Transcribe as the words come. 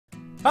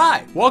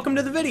Hi, welcome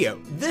to the video.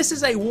 This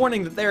is a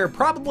warning that there are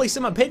probably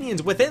some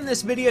opinions within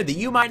this video that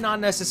you might not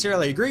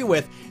necessarily agree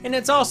with, and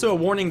it's also a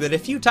warning that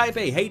if you type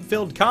a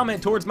hate-filled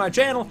comment towards my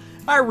channel,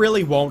 I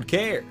really won't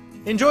care.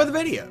 Enjoy the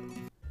video.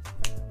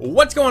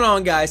 What's going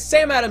on, guys?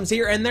 Sam Adams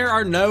here, and there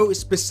are no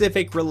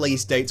specific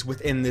release dates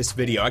within this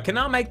video. I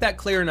cannot make that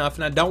clear enough,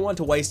 and I don't want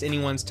to waste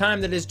anyone's time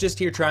that is just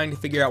here trying to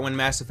figure out when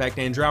Mass Effect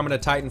Andromeda,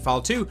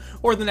 Titanfall 2,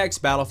 or the next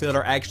Battlefield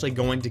are actually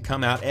going to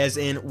come out, as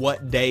in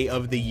what day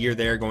of the year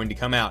they are going to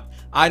come out.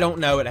 I don't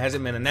know, it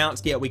hasn't been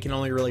announced yet, we can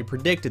only really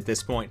predict at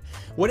this point.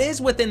 What is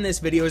within this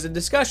video is a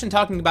discussion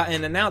talking about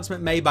an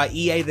announcement made by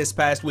EA this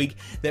past week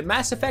that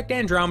Mass Effect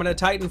Andromeda,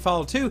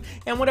 Titanfall 2,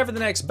 and whatever the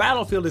next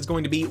Battlefield is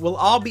going to be will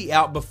all be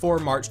out before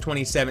March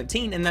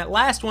 2017, and that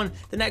last one,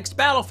 the next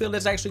Battlefield,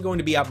 is actually going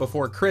to be out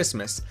before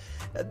Christmas.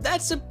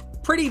 That's a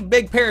pretty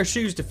big pair of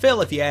shoes to fill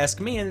if you ask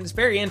me, and it's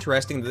very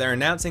interesting that they're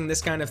announcing this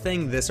kind of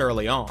thing this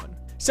early on.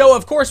 So,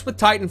 of course, with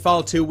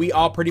Titanfall 2, we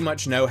all pretty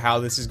much know how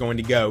this is going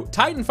to go.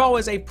 Titanfall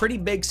was a pretty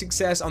big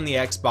success on the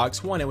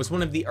Xbox One. It was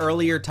one of the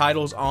earlier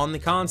titles on the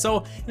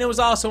console, and it was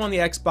also on the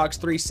Xbox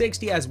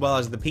 360 as well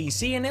as the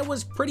PC, and it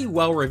was pretty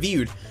well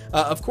reviewed.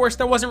 Of course,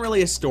 there wasn't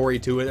really a story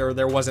to it, or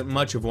there wasn't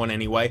much of one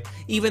anyway,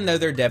 even though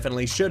there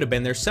definitely should have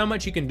been. There's so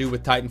much you can do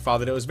with Titanfall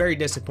that it was very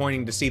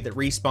disappointing to see that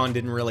Respawn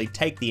didn't really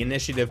take the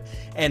initiative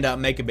and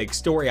make a big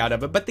story out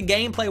of it, but the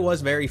gameplay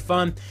was very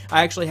fun.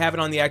 I actually have it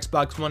on the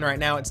Xbox One right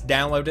now. It's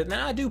downloaded, and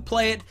I do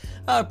play it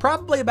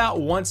probably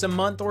about once a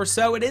month or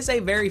so. It is a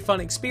very fun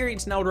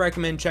experience, and I would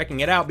recommend checking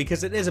it out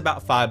because it is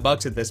about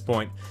 $5 at this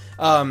point.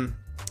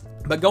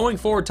 But going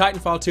forward,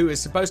 Titanfall 2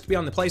 is supposed to be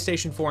on the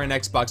PlayStation 4 and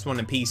Xbox One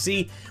and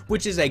PC,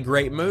 which is a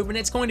great move, and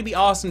it's going to be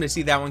awesome to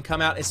see that one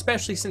come out,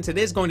 especially since it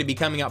is going to be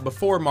coming out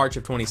before March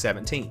of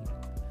 2017.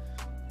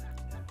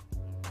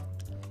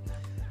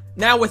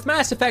 Now, with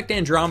Mass Effect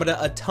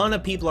Andromeda, a ton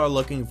of people are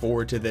looking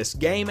forward to this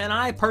game, and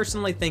I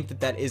personally think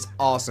that that is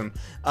awesome.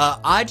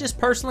 I just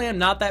personally am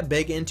not that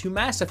big into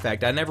Mass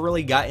Effect. I never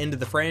really got into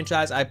the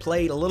franchise. I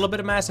played a little bit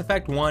of Mass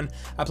Effect 1,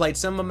 I played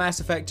some of Mass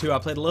Effect 2, I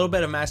played a little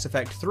bit of Mass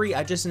Effect 3,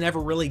 I just never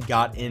really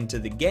got into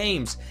the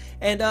games.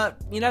 And,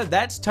 you know,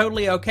 that's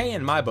totally okay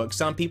in my book.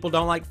 Some people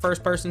don't like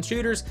first-person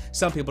shooters,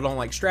 some people don't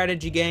like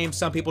strategy games,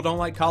 some people don't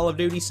like Call of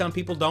Duty, some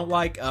people don't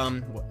like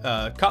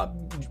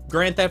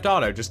Grand Theft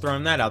Auto, just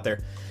throwing that out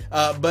there.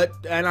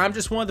 And I'm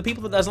just one of the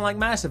people that doesn't like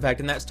Mass Effect,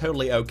 and that's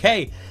totally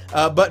okay.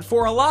 But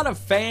for a lot of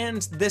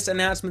fans, this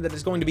announcement that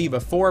it's going to be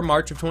before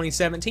March of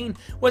 2017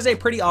 was a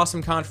pretty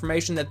awesome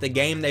confirmation that the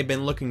game they've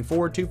been looking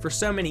forward to for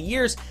so many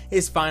years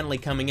is finally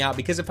coming out.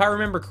 Because if I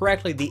remember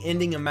correctly, the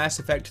ending of Mass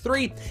Effect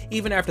 3,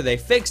 even after they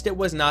fixed it,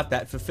 was not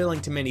that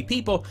fulfilling to many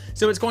people.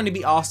 So it's going to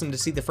be awesome to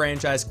see the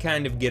franchise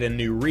kind of get a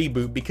new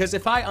reboot. Because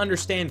if I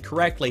understand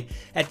correctly,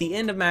 at the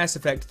end of Mass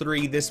Effect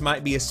 3, this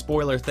might be a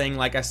spoiler thing.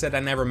 Like I said, I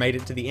never made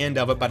it to the end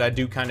of it, but I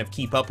do kind of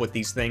keep up with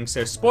these things,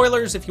 so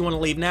spoilers, if you want to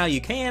leave now,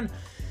 you can.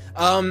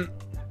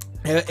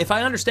 If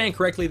I understand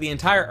correctly, the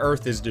entire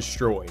Earth is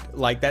destroyed.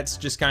 Like, that's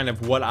just kind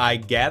of what I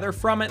gather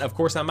from it. Of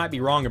course, I might be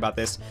wrong about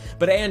this,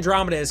 but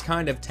Andromeda is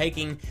kind of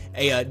taking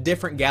a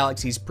different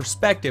galaxy's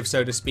perspective,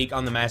 so to speak,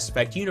 on the Mass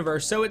Effect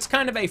universe, so it's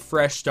kind of a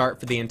fresh start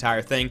for the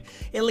entire thing.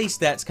 At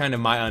least that's kind of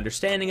my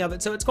understanding of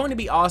it, so it's going to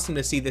be awesome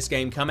to see this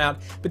game come out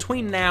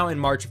between now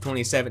and March of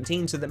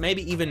 2017, so that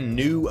maybe even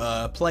new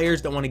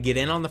players that want to get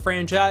in on the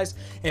franchise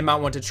and might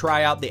want to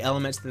try out the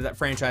elements that that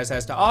franchise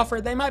has to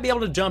offer, they might be able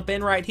to jump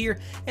in right here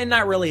and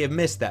not really have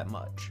missed that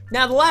much.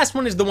 Now, the last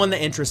one is the one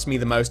that interests me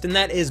the most, and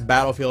that is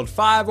Battlefield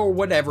 5, or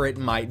whatever it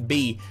might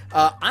be.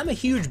 I'm a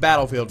huge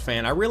Battlefield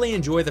fan. I really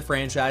enjoy the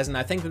franchise, and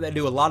I think that they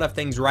do a lot of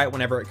things right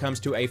whenever it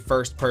comes to a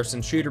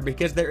first-person shooter,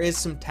 because there is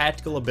some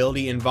tactical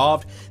ability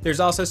involved.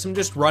 There's also some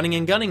just running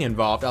and gunning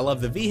involved. I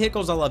love the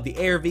vehicles, I love the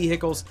air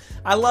vehicles,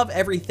 I love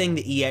everything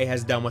that EA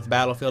has done with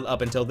Battlefield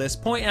up until this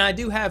point, and I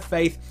do have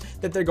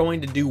faith that they're going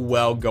to do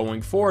well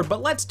going forward.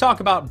 But let's talk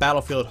about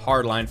Battlefield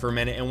Hardline for a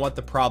minute and what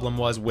the problem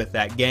was with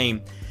that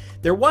game.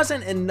 There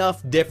wasn't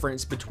enough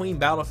difference between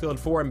Battlefield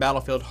 4 and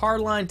Battlefield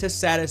Hardline to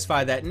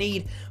satisfy that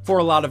need for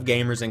a lot of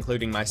gamers,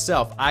 including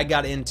myself. I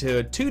got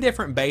into 2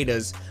 different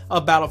betas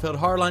of Battlefield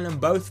Hardline, and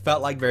both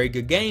felt like very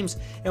good games,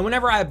 and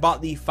whenever I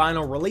bought the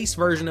final release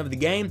version of the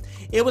game,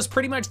 it was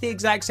pretty much the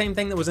exact same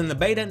thing that was in the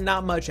beta.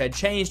 Not much had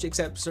changed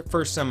except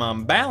for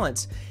some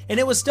balance, and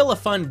it was still a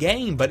fun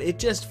game, but it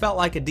just felt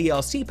like a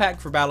DLC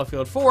pack for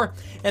Battlefield 4,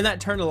 and that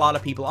turned a lot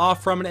of people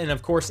off from it. And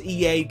of course,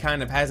 EA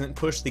kind of hasn't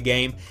pushed the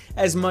game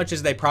as much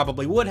as they probably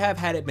would have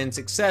had it been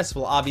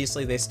successful.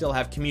 Obviously, they still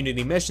have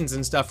community missions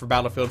and stuff for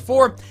Battlefield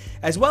 4,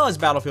 as well as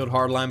Battlefield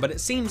Hardline, but it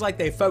seems like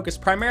they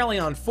focused primarily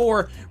on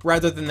 4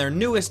 rather than their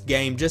newest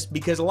game, just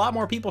because a lot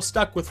more people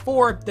stuck with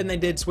 4 than they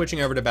did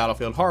switching over to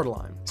Battlefield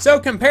Hardline. So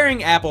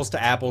comparing apples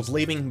to apples,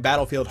 leaving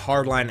Battlefield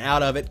Hardline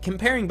out of it,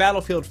 comparing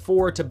Battlefield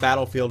 4 to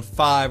Battlefield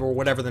 5, or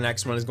whatever the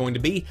next one is going to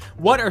be,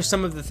 what are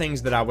some of the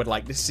things that I would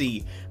like to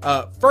see?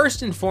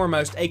 First and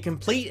foremost, a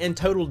complete and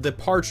total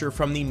departure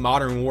from the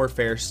Modern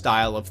Warfare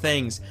style of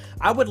things.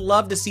 I would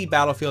love to see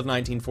Battlefield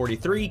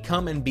 1943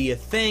 come and be a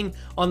thing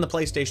on the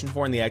PlayStation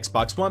 4 and the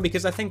Xbox One,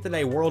 because I think that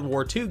a World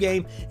War II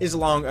game is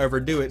long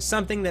overdue. It's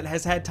something that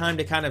has had time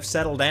to kind of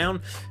settle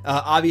down.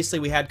 Obviously,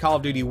 we had Call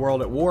of Duty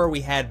World at War,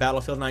 we had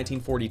Battlefield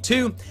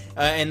 1942,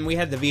 and we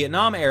had the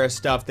Vietnam era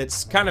stuff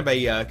that's kind of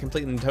a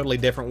completely and totally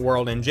different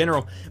world in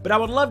general. But I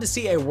would love to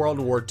see a World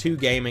War II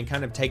game and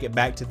kind of take it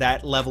back to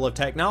that level of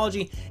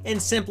technology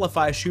and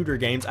simplify shooter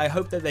games. I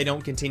hope that they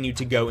don't continue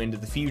to go into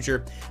the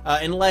future,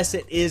 unless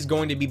it is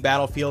going to be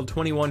Battlefield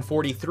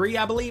 2143,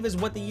 I believe is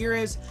what the year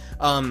is.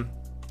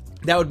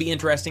 That would be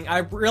interesting. I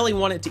really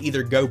want it to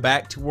either go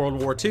back to World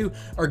War II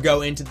or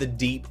go into the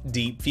deep,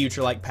 deep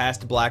future, like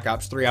past Black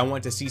Ops 3. I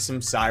want to see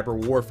some cyber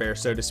warfare,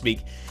 so to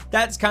speak.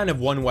 That's kind of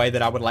one way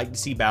that I would like to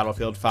see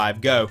Battlefield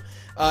 5 go.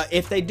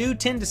 If they do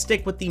tend to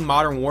stick with the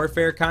modern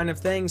warfare kind of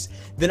things,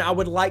 then I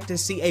would like to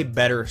see a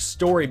better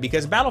story,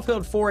 because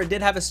Battlefield 4, it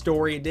did have a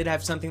story, it did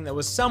have something that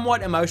was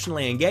somewhat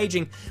emotionally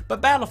engaging,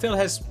 but Battlefield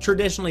has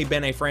traditionally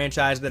been a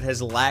franchise that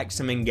has lacked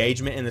some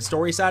engagement in the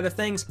story side of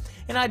things,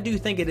 and I do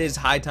think it is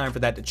high time for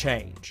that to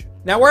change.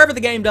 Now, wherever the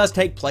game does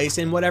take place,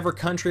 in whatever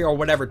country or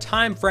whatever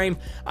time frame,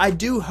 I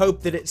do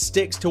hope that it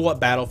sticks to what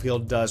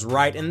Battlefield does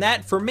right, and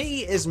that, for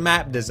me, is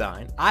map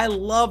design. I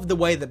love the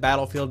way that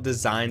Battlefield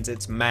designs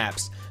its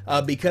maps,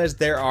 because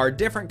there are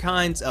different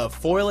kinds of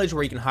foliage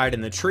where you can hide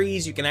in the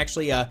trees, you can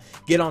actually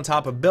get on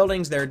top of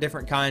buildings, there are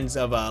different kinds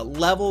of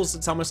levels.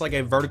 It's almost like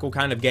a vertical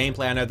kind of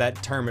gameplay. I know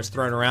that term is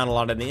thrown around a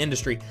lot in the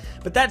industry,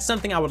 but that's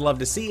something I would love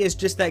to see, is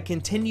just that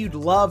continued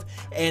love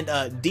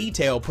and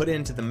detail put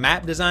into the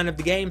map design of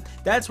the game.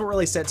 That's what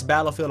really sets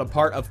Battlefield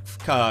apart of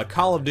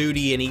Call of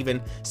Duty and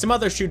even some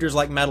other shooters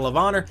like Medal of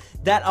Honor.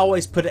 That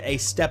always put it a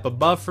step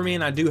above for me,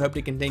 and I do hope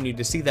to continue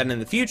to see that in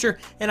the future,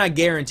 and I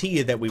guarantee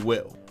you that we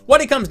will. What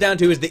it comes down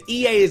to is that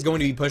EA is going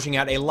to be pushing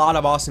out a lot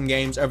of awesome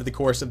games over the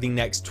course of the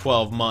next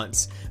 12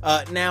 months.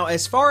 Now,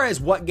 as far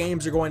as what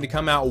games are going to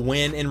come out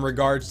when in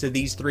regards to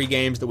these three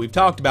games that we've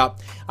talked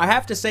about, I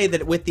have to say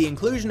that with the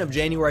inclusion of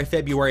January,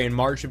 February, and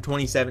March of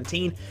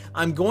 2017,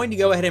 I'm going to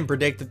go ahead and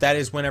predict that that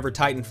is whenever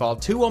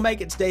Titanfall 2 will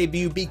make its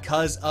debut,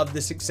 because of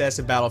the success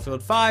of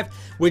Battlefield 5,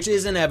 which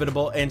is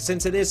inevitable, and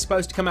since it is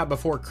supposed to come out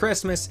before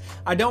Christmas,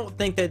 I don't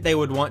think that they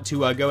would want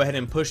to go ahead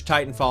and push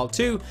Titanfall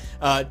 2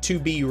 to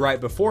be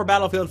right before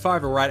Battlefield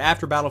 5 or right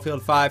after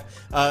Battlefield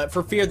 5,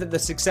 for fear that the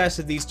success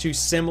of these two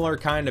similar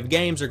kind of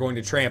games are going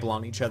to trample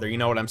on each other, you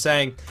know what I'm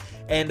saying?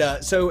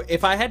 And so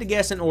if I had to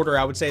guess in order,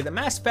 I would say that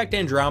Mass Effect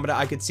Andromeda,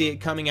 I could see it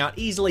coming out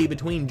easily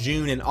between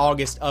June and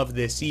August of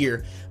this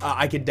year.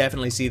 I could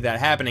definitely see that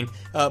happening.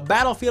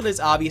 Battlefield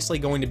is obviously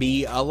going to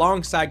be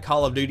alongside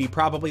Call of Duty,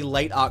 probably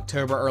late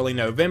October, early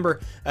November,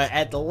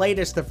 at the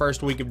latest the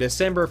first week of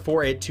December,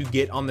 for it to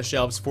get on the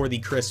shelves for the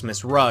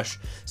Christmas rush.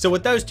 So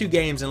with those two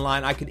games in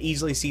line, I could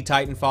easily see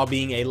Titanfall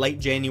being a late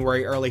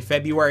January, early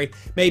February,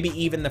 maybe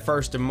even the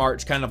 1st of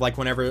March, kind of like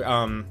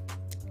whenever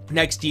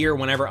next year,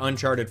 whenever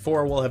Uncharted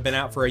 4 will have been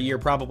out for a year,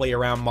 probably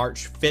around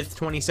March 5th,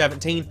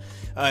 2017.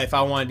 If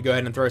I wanted to go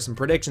ahead and throw some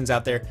predictions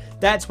out there,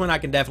 that's when I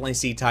can definitely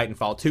see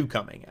Titanfall 2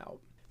 coming out.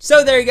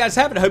 So there you guys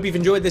have it. I hope you've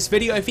enjoyed this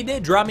video. If you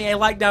did, drop me a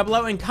like down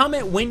below and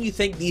comment when you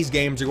think these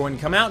games are going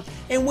to come out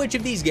and which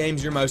of these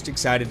games you're most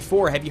excited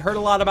for. Have you heard a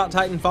lot about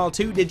Titanfall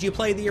 2? Did you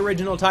play the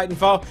original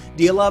Titanfall?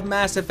 Do you love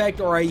Mass Effect,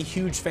 or are you a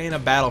huge fan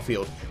of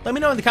Battlefield? Let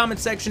me know in the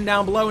comments section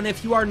down below, and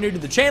if you are new to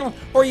the channel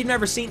or you've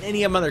never seen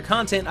any of my other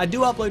content, I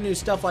do upload new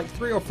stuff like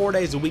 3 or 4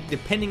 days a week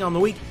depending on the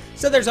week,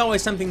 so there's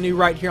always something new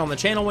right here on the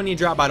channel when you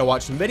drop by to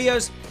watch some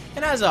videos.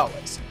 And as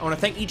always, I want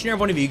to thank each and every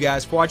one of you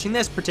guys for watching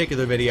this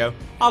particular video.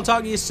 I'll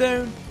talk to you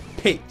soon.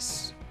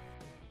 Peace.